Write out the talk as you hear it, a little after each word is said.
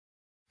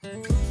Hi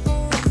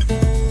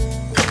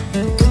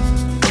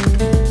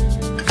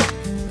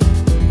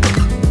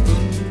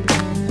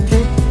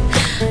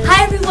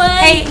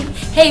everyone!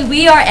 Hey,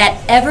 we are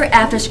at Ever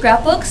After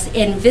Scrapbooks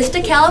in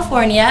Vista,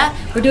 California.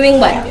 We're doing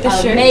what?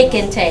 A make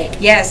and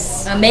take.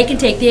 Yes. A make and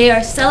take. They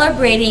are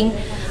celebrating,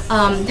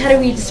 how do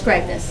we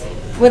describe this?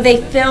 Well,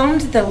 they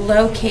filmed The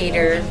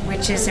Locator,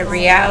 which is a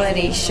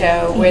reality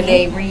show where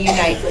they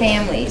reunite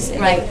families.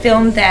 And they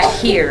filmed that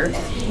here.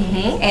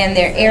 And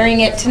they're airing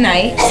it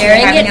tonight.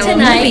 Airing it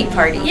tonight. Movie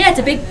party. Yeah, it's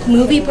a big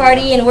movie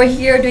party, and we're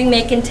here doing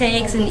make and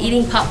takes and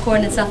eating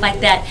popcorn and stuff like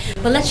that.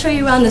 But let's show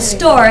you around the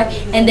store,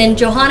 and then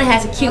Johanna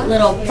has a cute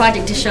little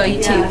project to show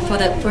you too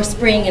for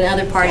spring and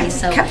other parties.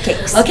 So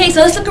cupcakes. Okay,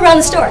 so let's look around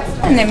the store.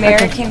 And the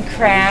American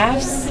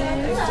Crafts.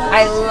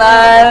 I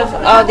love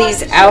all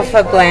these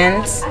alpha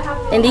blends.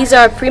 And these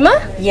are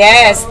Prima?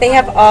 Yes, they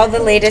have all the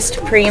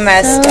latest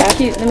Prima stuff. So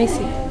cute. Let me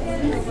see.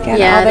 Got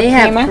Yeah, they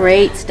have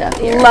great stuff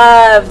here.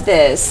 Love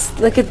this.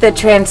 Look at the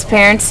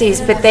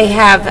transparencies, but they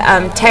have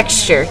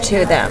texture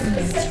to them.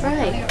 That's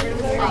right.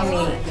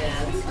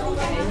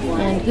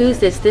 And who's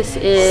this? This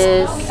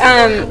is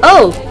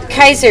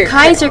Kaiser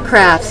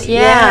Crafts.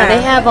 Yeah,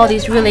 they have all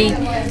these really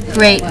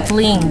great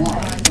bling.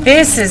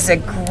 This is a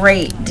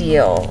great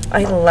deal.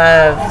 I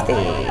love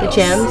these. The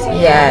gems?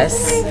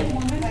 Yes.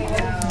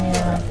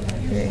 Yeah,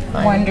 very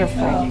fun.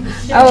 Wonderful.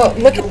 Oh,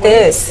 look at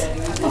this.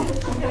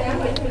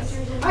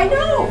 I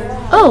know.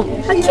 Oh,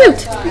 how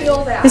cute.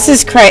 This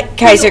is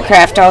Kaiser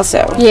Craft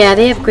also. Yeah,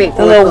 they have great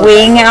The little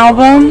wing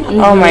album.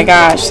 Oh my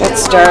gosh,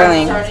 that's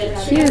darling.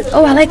 Cute.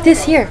 Oh, I like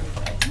this here.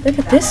 Look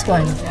at this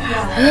one.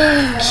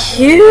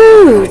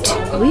 Cute.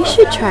 We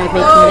should try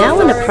making that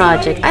one a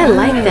project. I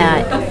like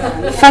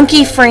that.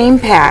 Funky frame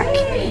pack.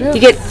 You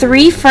get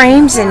 3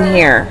 frames in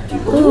here.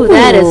 Ooh,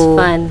 that is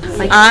fun.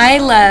 I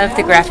love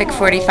the Graphic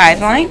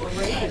 45 line.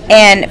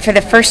 And for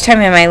the first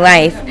time in my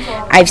life,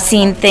 I've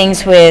seen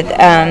things with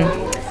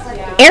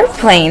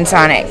airplanes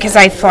on it because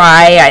I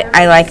fly.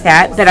 I like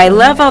that. But I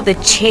love all the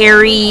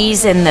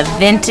cherries and the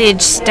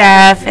vintage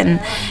stuff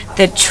and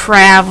the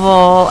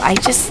travel.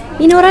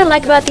 You know what I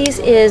like about these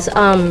is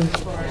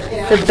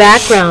the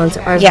backgrounds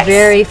are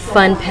very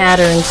fun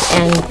patterns,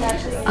 and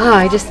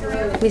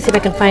let me see if I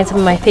can find some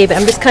of my favorite.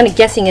 I'm just kind of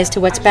guessing as to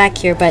what's back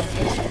here, but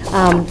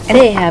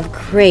they have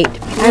great.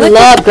 I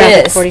love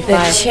Graphic 45.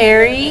 The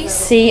cherries.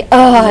 See,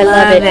 I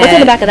love it. What's on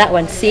the back of that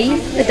one? See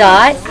the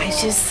dot?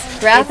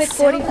 Graphic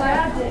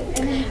 45.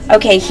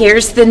 Okay,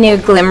 here's the new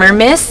Glimmer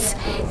Mists.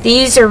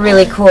 These are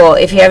really cool.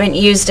 If you haven't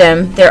used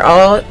them, they're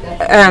all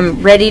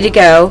ready to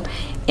go,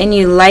 and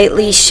you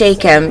lightly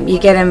shake them. You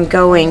get them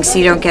going so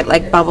you don't get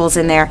like bubbles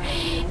in there.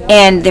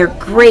 And they're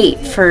great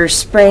for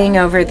spraying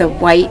over the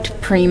white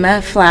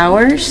Prima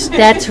flowers.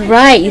 That's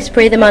right. You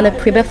spray them on the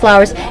Prima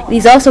flowers.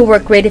 These also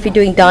work great if you're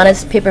doing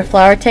Donna's paper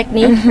flower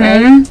technique,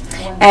 right?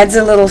 Adds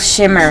a little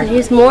shimmer. So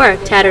here's more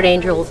Tattered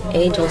Angels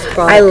product.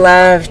 I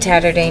love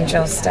Tattered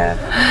Angel stuff.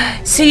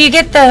 So you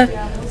get the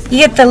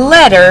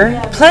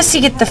letter, plus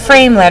you get the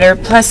frame letter,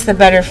 plus the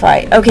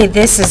butterfly. Okay,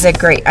 this is a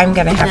great. I'm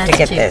gonna have to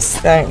get this.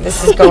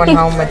 This is going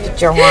home with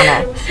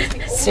Johanna.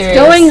 Seriously.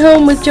 Going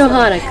home with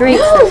Johanna. Great.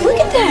 No, look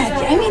at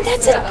that. I mean,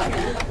 that's a.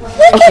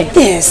 Look at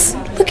this.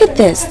 Look at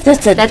this.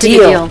 That's a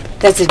deal.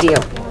 That's a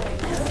deal.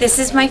 This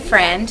is my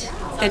friend,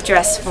 the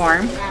dress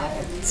form.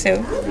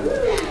 So,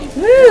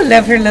 woo,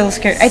 love her little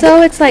skirt.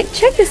 So it's like,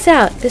 check this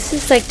out. This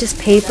is like just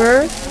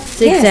paper,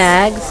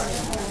 zigzags.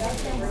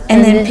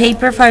 And then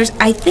paper flowers.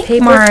 I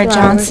think Mara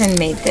Johnson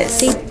made this.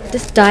 See,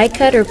 this die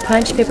cut or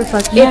punch paper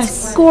flowers. Yes.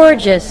 It's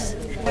gorgeous.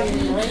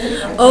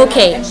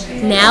 Okay,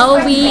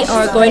 now we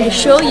are going to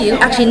show you,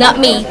 actually not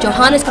me,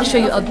 Johanna's going to show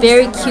you a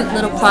very cute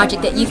little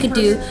project that you could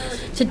do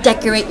to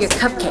decorate your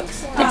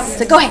cupcakes. Yes,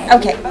 so go ahead.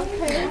 Okay.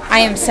 I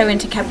am so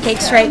into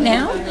cupcakes right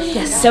now.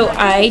 Yes. So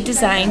I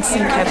designed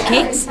some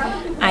cupcakes.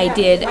 I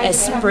did a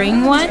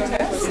spring one.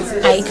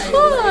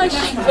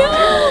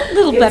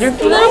 Little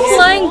butterflies. Little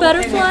flying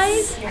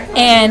butterflies.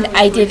 And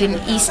I did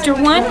an Easter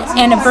one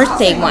and a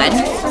birthday one.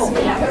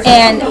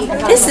 And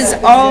this is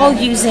all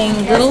using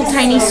little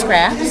tiny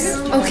scraps.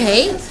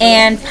 Okay.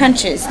 And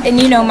punches. And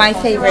you know my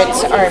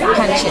favorites are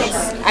punches.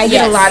 I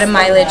get a lot of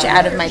mileage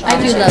out of my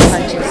punches. I do love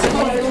punches.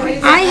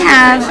 I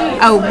have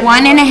a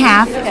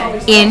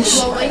 1.5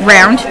 inch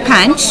round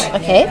punch.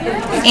 Okay.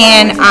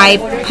 And I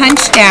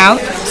punched out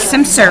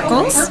some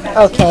circles.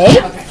 Okay.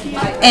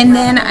 And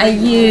then I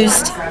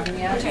used,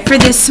 for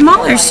this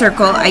smaller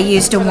circle, I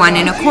used a 1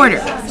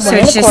 1/4. So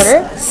it's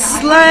just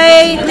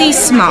slightly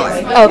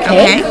smaller.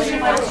 Okay.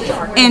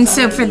 And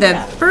so for the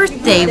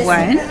birthday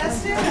one,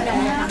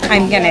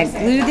 I'm going to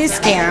glue this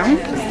down.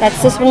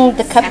 That's this one,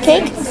 the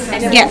cupcake?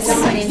 Yes.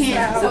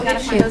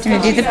 I'm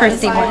going to do the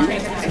birthday one.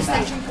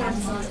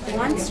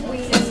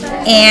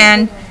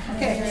 And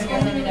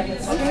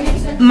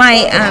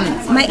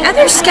my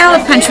other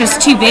scallop punch was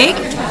too big,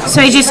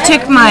 so I just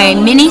took my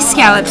mini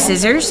scallop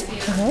scissors,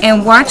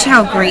 and watch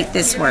how great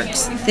this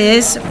works.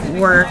 This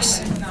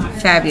works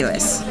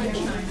fabulous.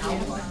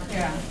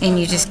 And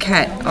you just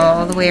cut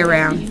all the way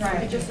around.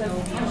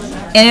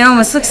 And it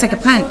almost looks like a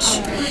punch.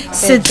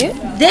 So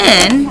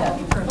then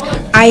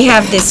I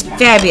have this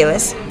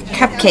fabulous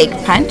cupcake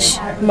punch.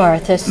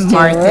 Martha Stewart.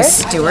 Martha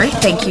Stewart.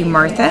 Thank you,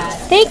 Martha.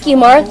 Thank you,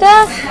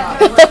 Martha.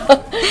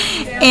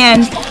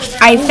 And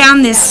I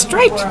found this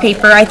striped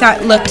paper I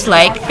thought looked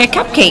like the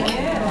cupcake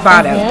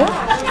bottom.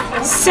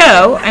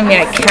 So I'm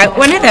going to cut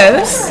one of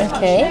those.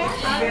 Okay.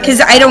 Because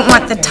I don't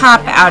want the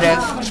top out of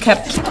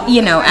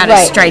out of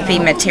stripy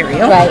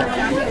material. Right.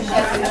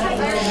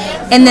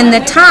 And then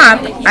the top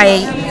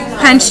I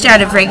punched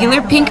out of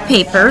regular pink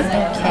paper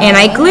and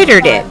I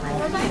glittered it.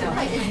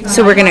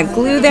 So we're going to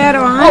glue that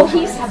on.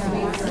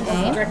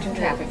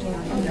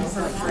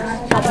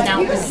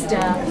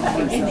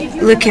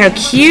 Look how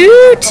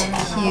cute.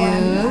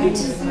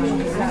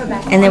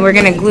 And then we're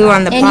going to glue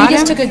on the bottom. And you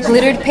just took a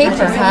glittered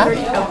paper, huh?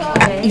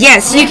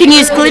 Yes, you can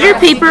use glitter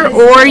paper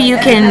or you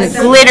can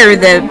glitter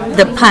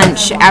the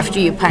punch after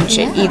you punch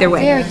it, either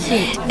way. Very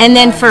cute. And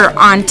then for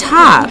on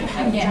top,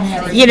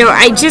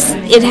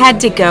 it had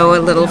to go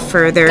a little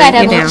further. Gotta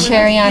have a little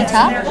cherry on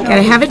top.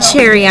 Gotta have a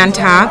cherry on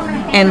top,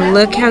 and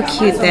look how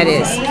cute that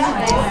is.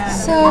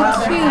 So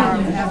cute.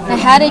 Now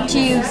how did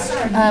you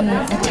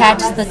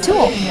attach the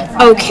tool?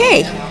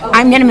 Okay,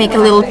 I'm gonna make a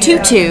little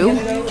tutu.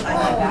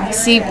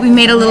 See, we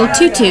made a little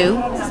tutu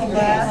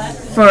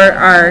for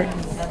our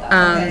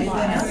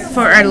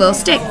little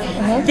stick.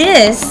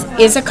 This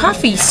is a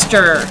coffee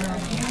stirrer.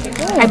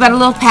 I bought a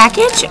little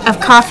package of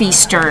coffee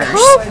stirrers.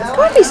 Oh,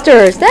 coffee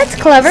stirrers. That's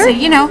clever. So,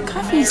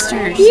 coffee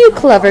stirrers. You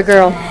clever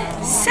girl.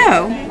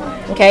 So,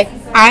 okay,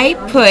 I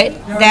put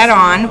that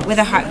on with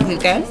a hot glue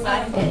gun.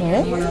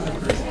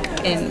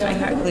 And my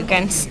hot glue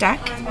gun stuck.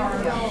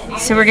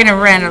 So we're going to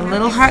run a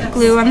little hot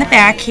glue on the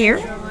back here.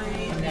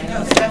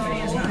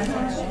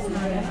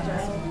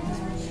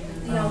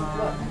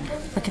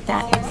 Look at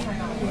that.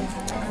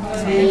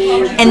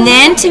 And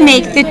then to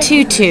make the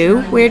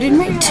tutu, where did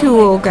my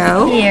tool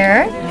go?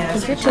 here.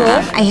 Here's your tool.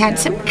 I had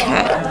some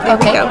cut. There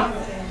we go.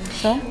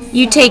 So?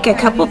 You take a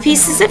couple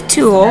pieces of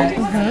tulle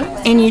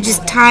and you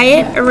just tie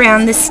it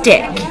around the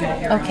stick.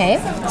 Okay.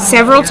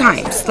 Several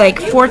times, like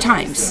 4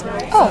 times.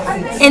 Oh.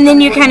 And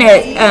then you kind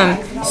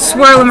of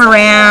swirl them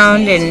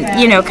around and,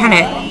 kind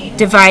of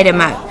divide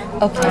them up.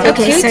 Okay.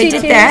 Okay, so I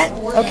did that.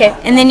 Okay.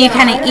 And then you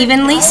kind of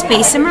evenly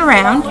space them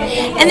around.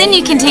 And then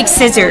you can take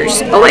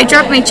scissors. Oh, I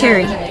dropped my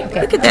cherry.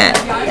 Okay. Look at that.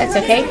 That's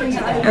okay.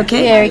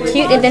 Okay. Very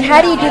cute. And then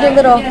how do you do the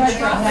little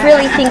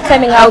frilly thing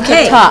coming out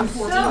the top?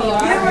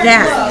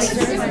 That.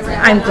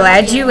 I'm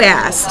glad you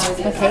asked.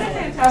 Okay.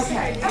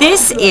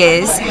 This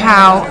is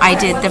how I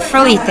did the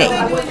frilly thing.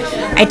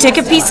 I took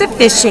a piece of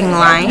fishing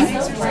line.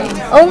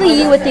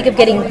 Only you would think of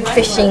getting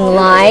fishing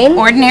line.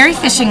 Ordinary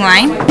fishing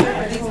line.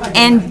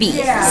 And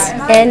beads.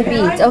 And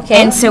beads,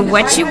 okay. And so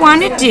what you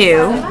want to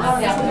do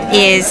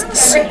is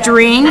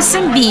string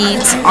some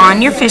beads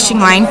on your fishing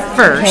line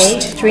first. Okay,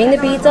 string the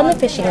beads on the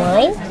fishing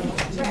line.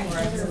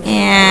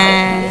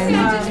 And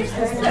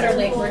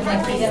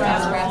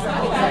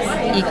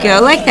you go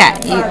like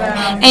that.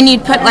 And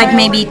you'd put like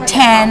maybe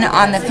 10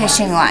 on the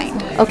fishing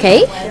line.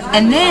 Okay.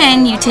 And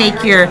then you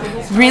take your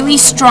really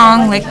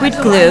strong liquid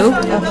glue.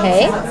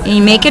 Okay. And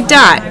you make a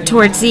dot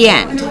towards the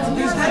end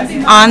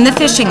on the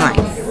fishing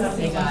line.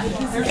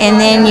 And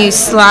then you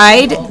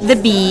slide the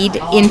bead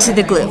into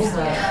the glue.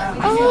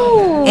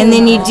 Oh. And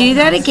then you do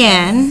that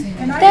again.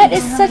 That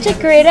is such a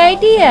great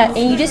idea.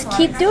 And you just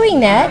keep doing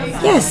that.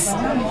 Yes.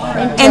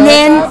 And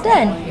then it's all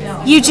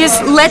done. You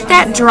just let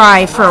that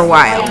dry for a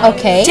while.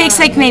 Okay. It takes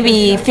like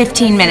maybe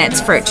 15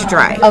 minutes for it to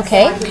dry.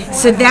 Okay.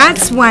 So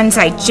that's ones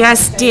I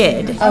just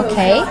did.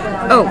 Okay.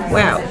 Oh,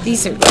 wow.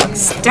 These are like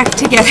stuck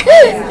together.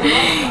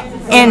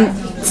 And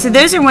so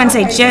those are ones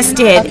I just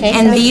did. Okay,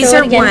 and these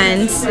are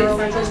ones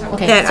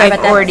that I've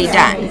already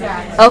done.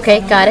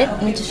 Okay, got it.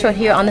 Let me just show it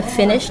here on the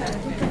finished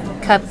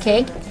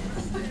cupcake.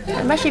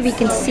 I'm not sure if you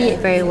can see it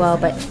very well,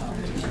 but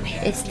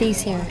it's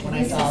these here.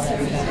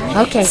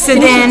 Okay. So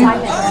then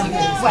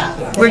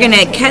we're going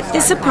to cut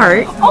this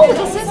apart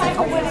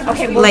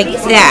like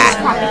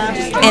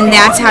that. And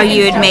that's how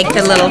you would make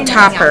the little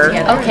topper.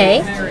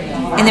 Okay.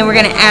 And then we're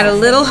going to add a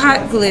little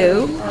hot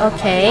glue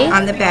okay.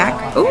 on the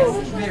back. Ooh.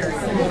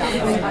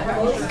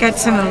 Got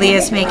some of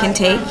Leah's make and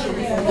take.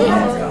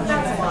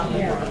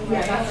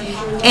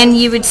 And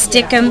you would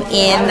stick them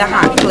in the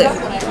hot glue.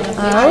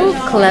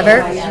 Oh,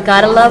 clever.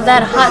 Gotta love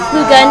that hot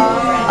glue gun.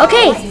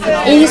 Okay,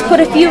 and you just put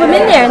a few of them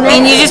in there.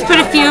 And you just put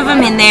a few of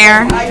them in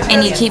there,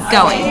 and you keep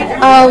going.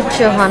 Oh,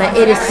 Johanna,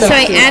 it is so cute.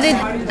 I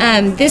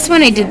added, this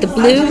one I did the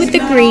blue with the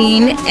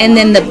green, and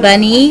then the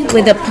bunny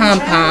with a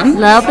pom-pom.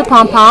 Love the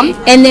pom-pom.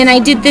 And then I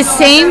did the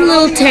same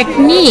little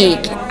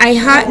technique. I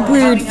hot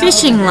glued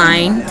fishing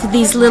line to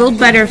these little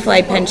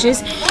butterfly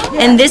punches,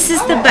 and this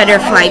is the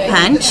butterfly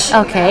punch.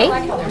 Okay.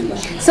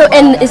 So,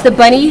 and is the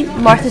bunny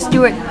Martha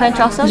Stewart punch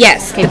also?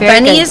 Yes, okay, the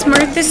bunny is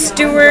Martha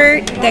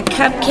Stewart, the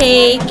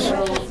cupcake,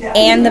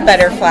 and the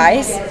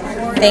butterflies.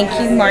 Thank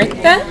you,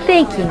 Martha.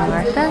 Thank you,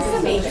 Martha.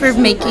 For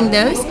making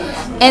those.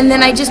 And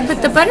then I just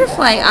put the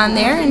butterfly on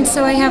there, and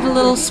so I have a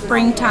little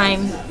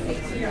springtime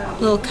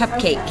little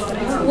cupcake.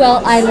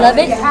 Well, I love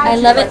it. I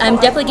love it. I'm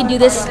definitely going to do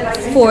this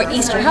for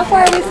Easter. How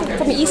far are we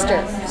from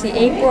Easter? See,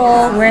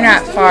 April. We're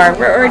not far.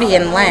 We're already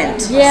in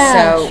Lent.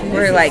 Yeah. So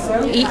we're like,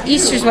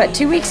 Easter's what,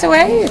 2 weeks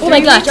away? Oh my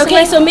gosh.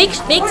 Okay, so make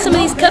some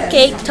of these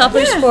cupcake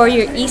toppers for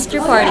your Easter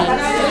party.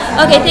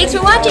 Okay, thanks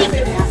for watching.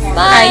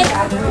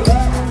 Bye.